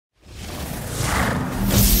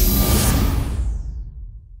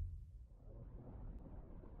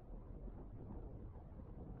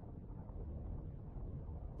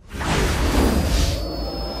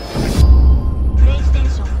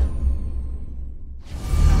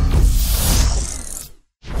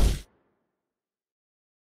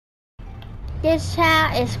This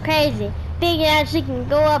child is crazy. Thinking that she can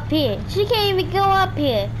go up here. She can't even go up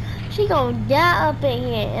here. She gonna die up in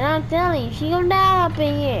here. And I'm telling you, she gonna die up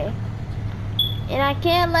in here. And I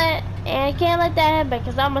can't let that happen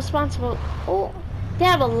because I'm responsible. Oh, they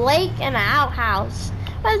have a lake and an outhouse.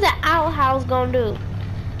 What is that outhouse gonna do?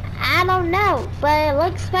 I don't know, but it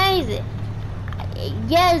looks crazy.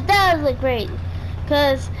 Yeah, it does look crazy.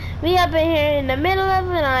 Cause we up in here in the middle of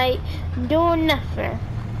the night doing nothing.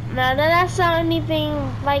 Now, does that sound anything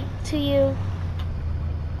like to you?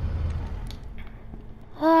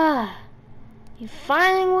 Ah, you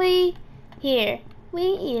finally here. We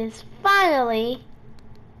is finally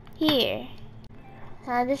here.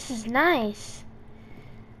 Now this is nice.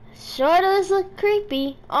 Sure does look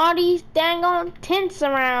creepy. All these dang on tents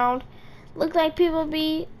around. Look like people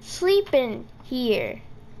be sleeping here.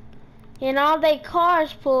 And all they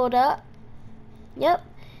cars pulled up. Yep,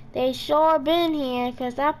 they sure been here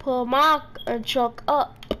because I pulled my truck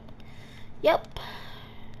up. Yep.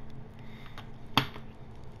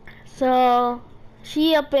 So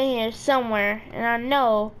she up in here somewhere, and I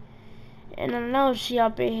know she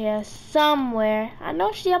up in here somewhere. I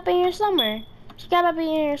know she up in here somewhere. She gotta be in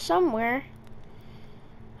here somewhere.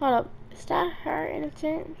 Hold up, is that her in the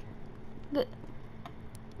tent? Girl,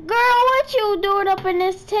 what you doing up in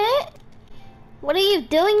this tent? What are you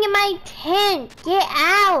doing in my tent? Get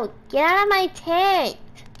out! Get out of my tent!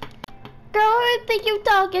 Girl, who you think you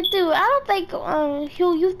talking to? I don't think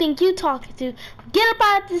who you think you talking to. Get up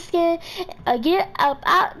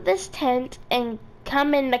out this tent and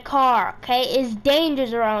come in the car, okay? It's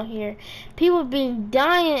dangerous around here. People been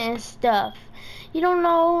dying and stuff. You don't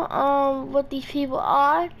know what these people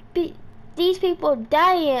are? These people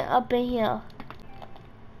dying up in here.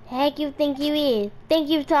 The heck you think you is? Think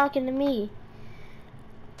you talking to me?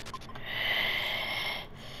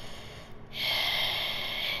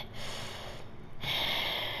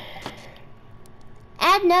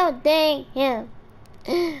 I know, dang him.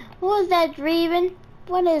 What was that breathing?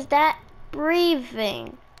 What is that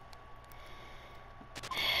breathing?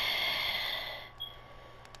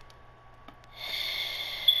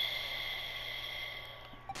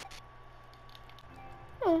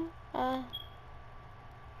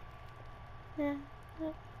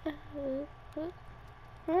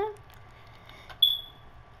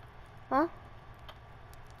 Huh?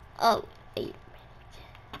 Oh, wait a minute.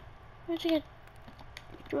 Where'd you get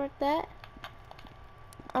work that?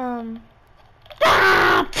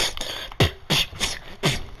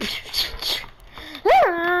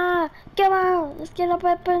 Come on, let's get up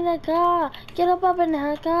in the car. Get up in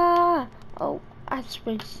the car. Oh, I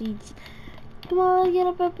switched seats. Come on, let's get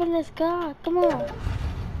up in this car. Come on.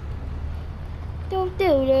 Don't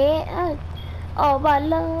do that. Oh my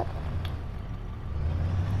lord.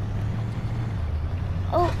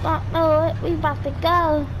 Oh my lord, we about to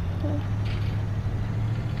go.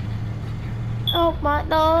 Oh my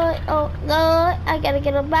lord, oh lord, I gotta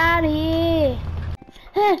get up out of here.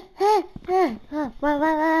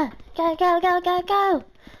 Go.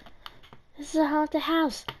 This is a haunted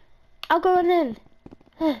house. I'll go in.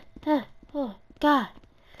 Oh god.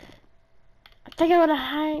 I think I'm gonna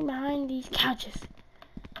hide behind these couches.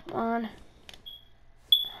 Come on.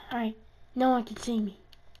 Alright, no one can see me.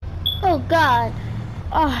 Oh god.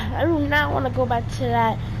 Oh, I do not want to go back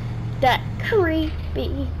to that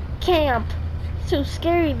creepy camp. Too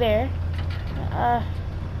scary there.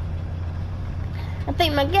 I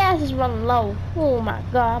think my gas is running low. Oh my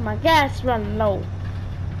god, my gas is running low.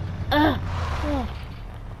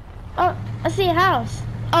 Oh, I see a house.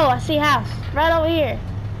 Oh, I see a house right over here.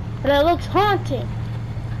 But it looks haunted.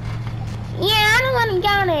 Yeah, I don't want to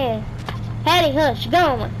go there. Hattie, hush,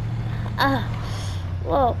 going.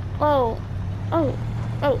 Whoa. Oh.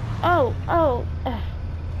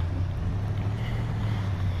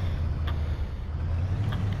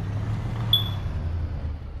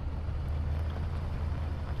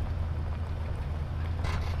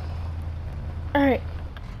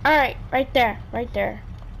 Alright, right there.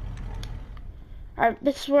 Alright,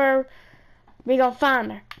 this is where we gonna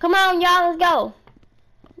find her. Come on, y'all, let's go.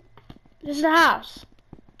 This is the house.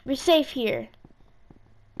 We're safe here.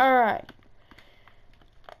 Alright.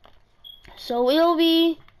 So we'll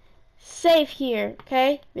be safe here,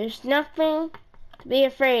 okay? There's nothing to be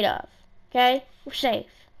afraid of, okay? We're safe.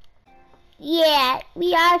 Yeah,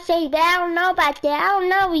 we are safe, but I don't know about that. I don't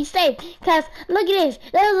know if we're safe. Because, look at this.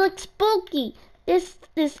 That looks spooky. This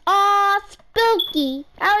all spooky.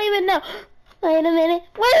 I don't even know. Wait a minute.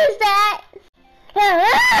 What is that?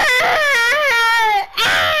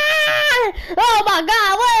 Oh my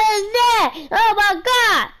god, what is that? Oh my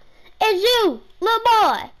god. It's you, little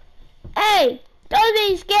boy. Hey, Don't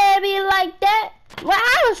be scared me like that. Well,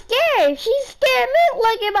 I was scared. She scared me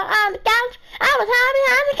looking behind the couch. I was hiding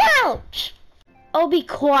behind the couch. Oh, be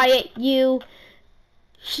quiet, you.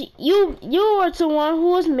 You were the one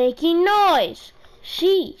who was making noise.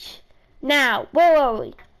 Sheesh. Now, where were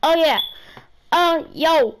we? Oh, yeah.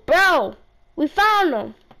 Yo, bro. We found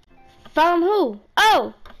them. Found who?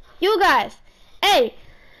 Oh, you guys. Hey,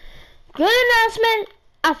 good announcement.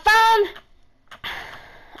 I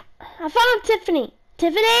found Tiffany.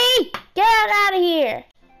 Tiffany, get out of here.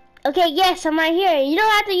 Okay, yes, I'm right here. You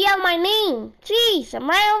don't have to yell my name. Jeez, I'm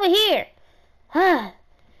right over here.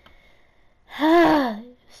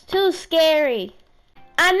 It's too scary.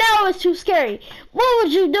 I know it's too scary. What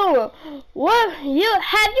was you doing?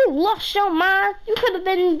 Have you lost your mind? You could have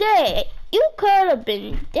been dead. You could have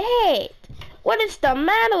been dead. What is the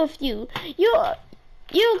matter with you?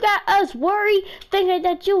 You got us worried, thinking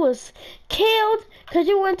that you was killed because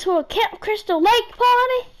you went to a Camp Crystal Lake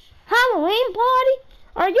party? Halloween party?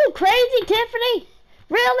 Are you crazy, Tiffany?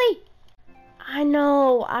 Really? I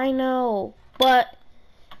know. But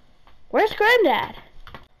where's Granddad?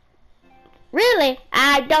 Really?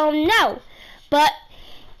 I don't know. But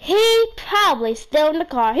he probably still in the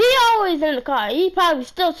car. He always in the car. He probably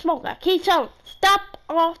still smoking. I keep telling him, stop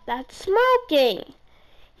off that smoking.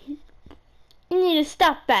 You need to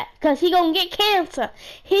stop that, because he's going to get cancer.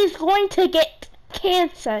 He's going to get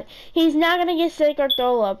cancer. He's not going to get sick or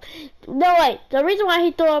throw up. No, wait. The reason why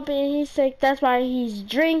he threw up and he's sick, that's why he's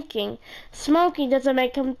drinking. Smoking doesn't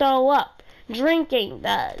make him throw up. Drinking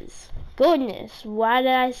does. Goodness, why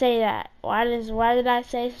did I say that? Why did I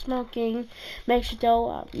say smoking makes you throw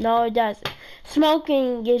up? No, it doesn't.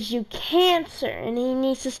 Smoking gives you cancer, and he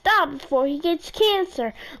needs to stop before he gets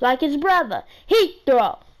cancer, like his brother. Heat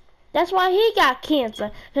throw. That's why he got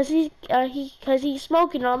cancer, cause he's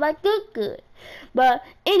smoking all that good. But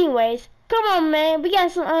anyways, come on, man. We got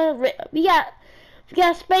some we got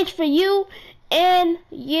space for you and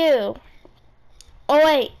you. Oh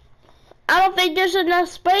wait, I don't think there's enough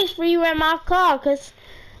space for you in my car, cause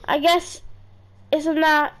I guess it's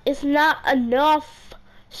not enough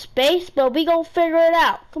space. But we gonna figure it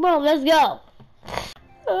out. Come on, let's go.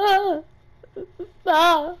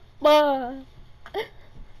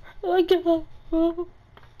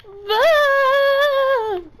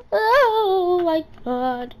 Oh my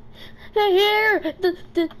God! They're here!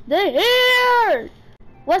 They're here!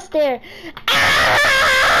 What's there? Ah!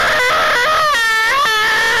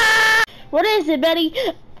 What is it, Betty?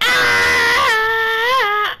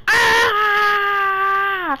 Ah!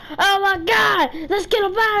 Ah! Oh my God! Let's get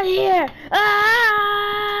them out of here!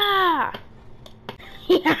 Ah!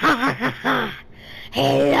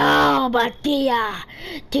 Hello, Madea.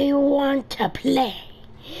 Do you want to play?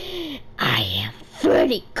 I am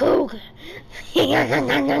Freddy Krueger. Yeah!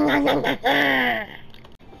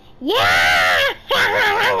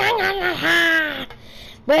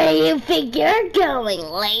 Where do you think you're going,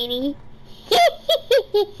 lady?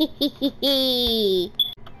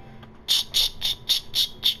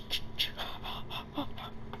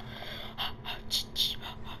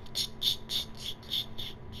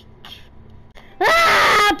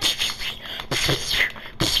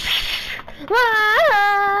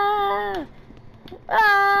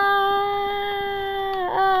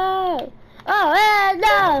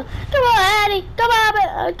 No! Come on, Eddie! Come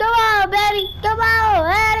on, Betty! Come on,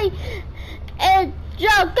 Eddie! And Joe,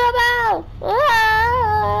 come on! Oh,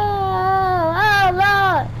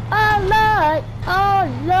 Lord! Oh, Lord! Oh,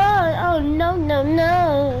 Lord! Oh,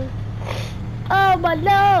 no! Oh, my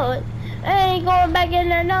Lord! I ain't going back in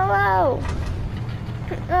there no more!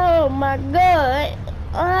 Oh, my God!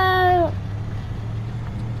 Oh!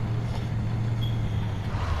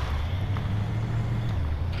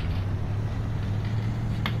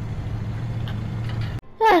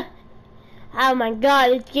 Oh my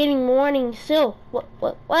God, it's getting morning still.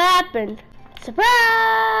 What happened? Surprise!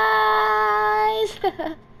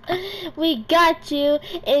 We got you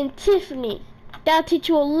and Tiffany. That'll teach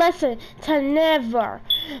you a lesson to never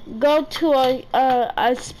go to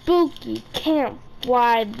a spooky camp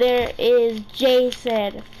while there is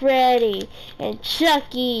Jason, Freddy, and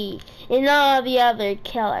Chucky, and all the other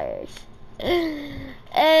killers.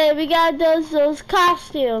 And we got those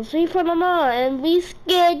costumes. We put them on, and we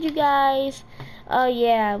scared you guys. Oh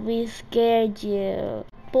yeah, we scared you.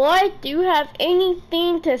 Boy, do you have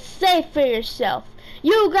anything to say for yourself?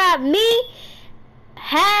 You got me,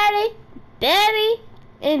 Hattie, Daddy,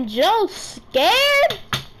 and Joe scared?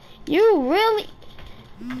 You really?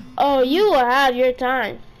 Oh, you will have your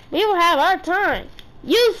time. We will have our time.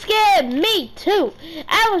 You scared me too.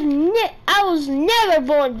 I was never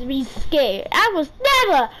born to be scared. I was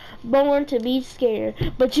never born to be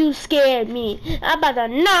scared, but you scared me. I'm about to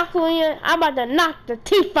knock on you. I'm about to knock the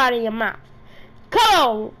teeth out of your mouth. Come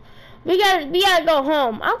on. We gotta go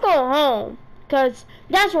home. I'm going home. Cause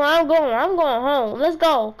that's where I'm going. I'm going home. Let's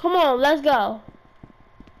go. Come on, let's go.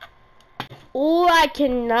 Oh, I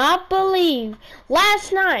cannot believe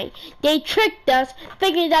last night they tricked us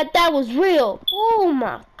thinking that was real. Oh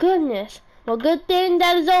my goodness. Well, good thing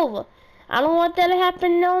that is over. I don't want that to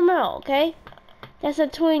happen no more, okay? That's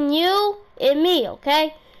between you and me,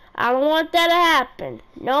 okay? I don't want that to happen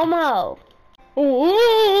no more. Ooh.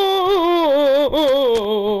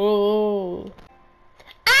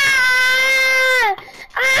 Ah!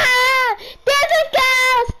 Ah! There's a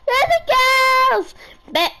ghost! There's a ghost!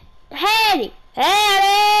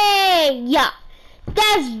 Hattie! Yeah!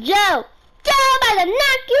 That's Joe! Joe, I'm about to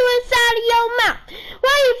knock you inside of your mouth! Who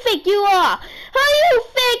you think you are? Who you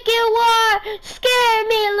think you are? Scare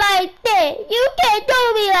me like that! You can't do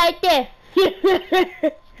me like that!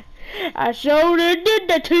 I sure did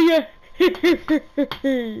that to you!